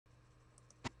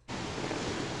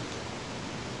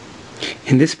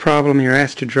In this problem, you're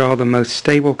asked to draw the most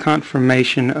stable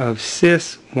conformation of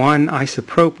cis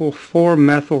 1-isopropyl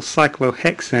 4-methyl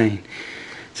cyclohexane.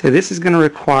 So this is going to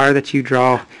require that you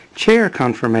draw chair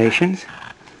conformations,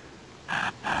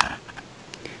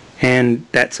 and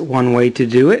that's one way to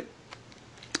do it.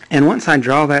 And once I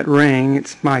draw that ring,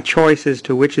 it's my choice as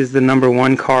to which is the number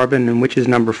 1 carbon and which is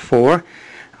number 4.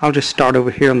 I'll just start over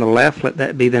here on the left, let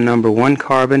that be the number 1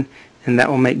 carbon, and that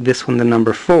will make this one the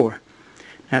number 4.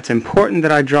 Now it's important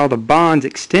that I draw the bonds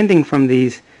extending from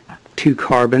these 2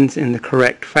 carbons in the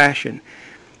correct fashion.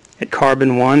 At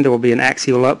carbon 1 there will be an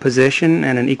axial up position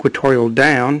and an equatorial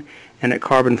down, and at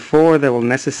carbon 4 there will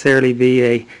necessarily be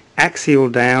a axial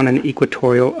down and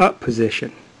equatorial up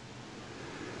position.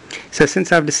 So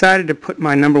since I've decided to put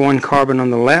my number 1 carbon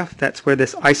on the left, that's where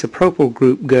this isopropyl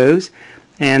group goes,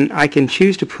 and I can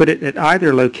choose to put it at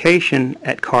either location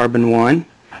at carbon 1.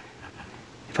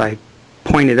 If I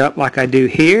point it up like I do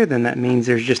here, then that means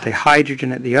there's just a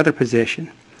hydrogen at the other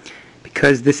position.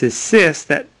 Because this is cis,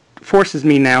 that forces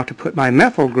me now to put my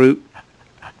methyl group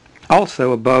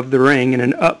also above the ring in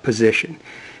an up position.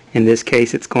 In this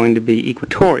case it's going to be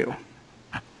equatorial.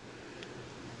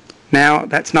 Now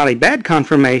that's not a bad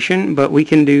conformation, but we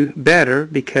can do better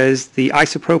because the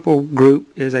isopropyl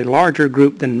group is a larger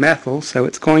group than methyl, so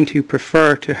it's going to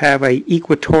prefer to have an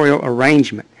equatorial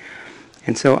arrangement.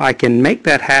 And so I can make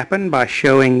that happen by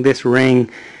showing this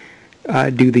ring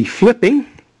do the flipping.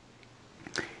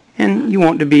 And you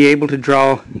want to be able to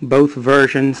draw both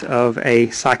versions of a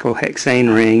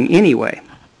cyclohexane ring anyway.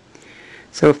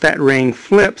 So if that ring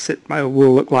flips, it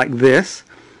will look like this.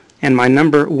 And my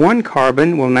number 1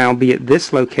 carbon will now be at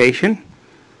this location,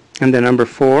 and the number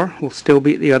 4 will still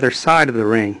be at the other side of the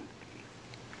ring.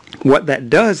 What that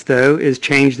does, though, is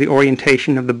change the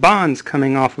orientation of the bonds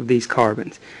coming off of these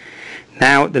carbons.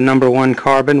 Now at the number 1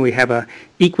 carbon we have a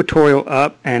equatorial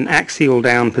up and axial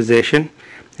down position,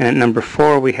 and at number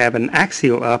 4 we have an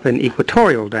axial up and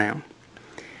equatorial down.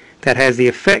 That has the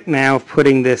effect now of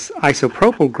putting this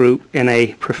isopropyl group in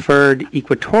a preferred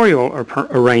equatorial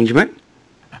arrangement,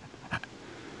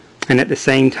 and at the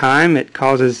same time it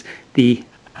causes the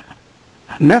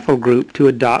methyl group to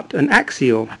adopt an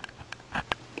axial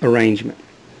arrangement.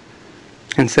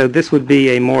 And so this would be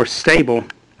a more stable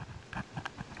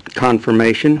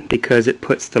conformation because it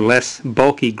puts the less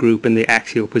bulky group in the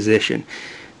axial position.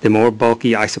 The more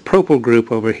bulky isopropyl group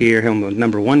over here on the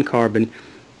number 1 carbon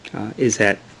is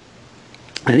at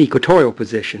an equatorial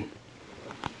position.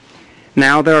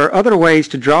 Now there are other ways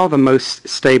to draw the most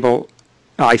stable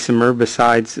isomer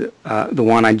besides the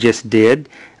one I just did.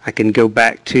 I can go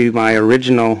back to my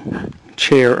original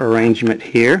chair arrangement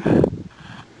here,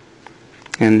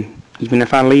 and even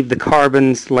if I leave the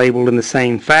carbons labeled in the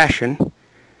same fashion,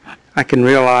 I can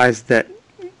realize that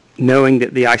knowing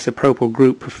that the isopropyl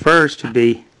group prefers to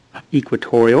be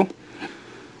equatorial,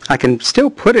 I can still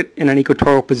put it in an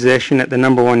equatorial position at the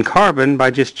number 1 carbon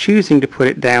by just choosing to put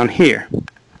it down here.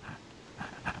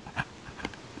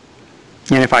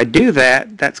 And if I do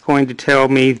that, that's going to tell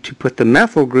me to put the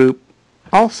methyl group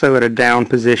also at a down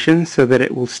position so that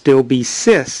it will still be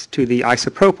cis to the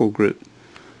isopropyl group.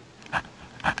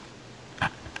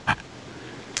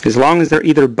 As long as they're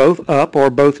either both up or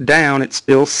both down, it's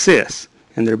still cis,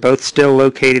 and they're both still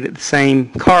located at the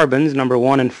same carbons, number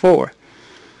 1 and 4.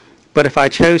 But if I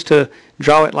chose to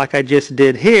draw it like I just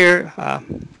did here,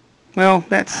 well,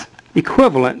 that's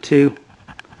equivalent to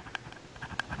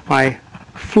my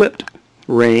flipped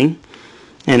ring,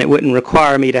 and it wouldn't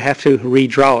require me to have to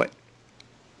redraw it.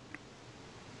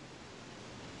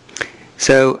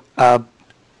 So